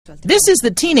This is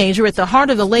the teenager at the heart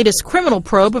of the latest criminal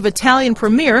probe of Italian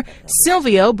Premier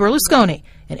Silvio Berlusconi,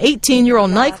 an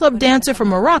 18-year-old nightclub dancer from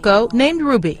Morocco named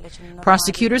Ruby.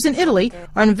 Prosecutors in Italy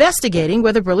are investigating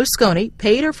whether Berlusconi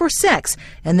paid her for sex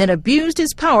and then abused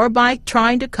his power by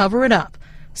trying to cover it up.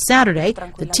 Saturday,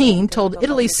 the team told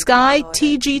Italy's Sky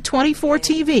TG24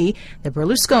 TV that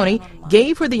Berlusconi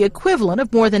gave her the equivalent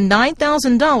of more than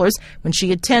 $9,000 when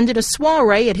she attended a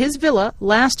soiree at his villa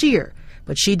last year.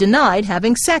 But she denied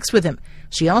having sex with him.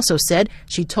 She also said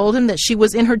she told him that she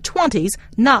was in her 20s,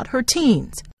 not her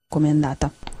teens.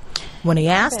 When he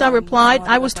asked, I replied,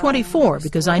 I was 24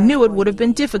 because I knew it would have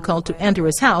been difficult to enter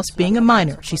his house being a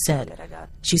minor, she said.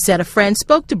 She said a friend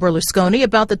spoke to Berlusconi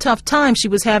about the tough time she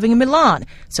was having in Milan,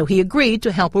 so he agreed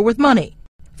to help her with money.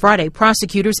 Friday,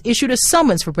 prosecutors issued a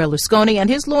summons for Berlusconi and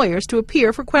his lawyers to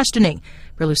appear for questioning.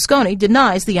 Berlusconi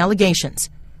denies the allegations.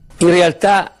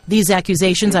 These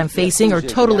accusations I'm facing are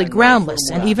totally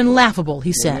groundless and even laughable,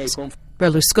 he says.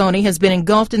 Berlusconi has been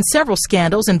engulfed in several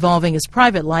scandals involving his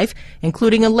private life,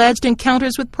 including alleged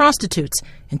encounters with prostitutes.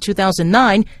 In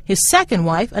 2009, his second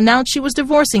wife announced she was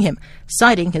divorcing him,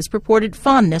 citing his purported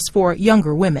fondness for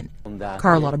younger women.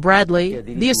 Carlotta Bradley,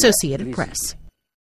 The Associated Press.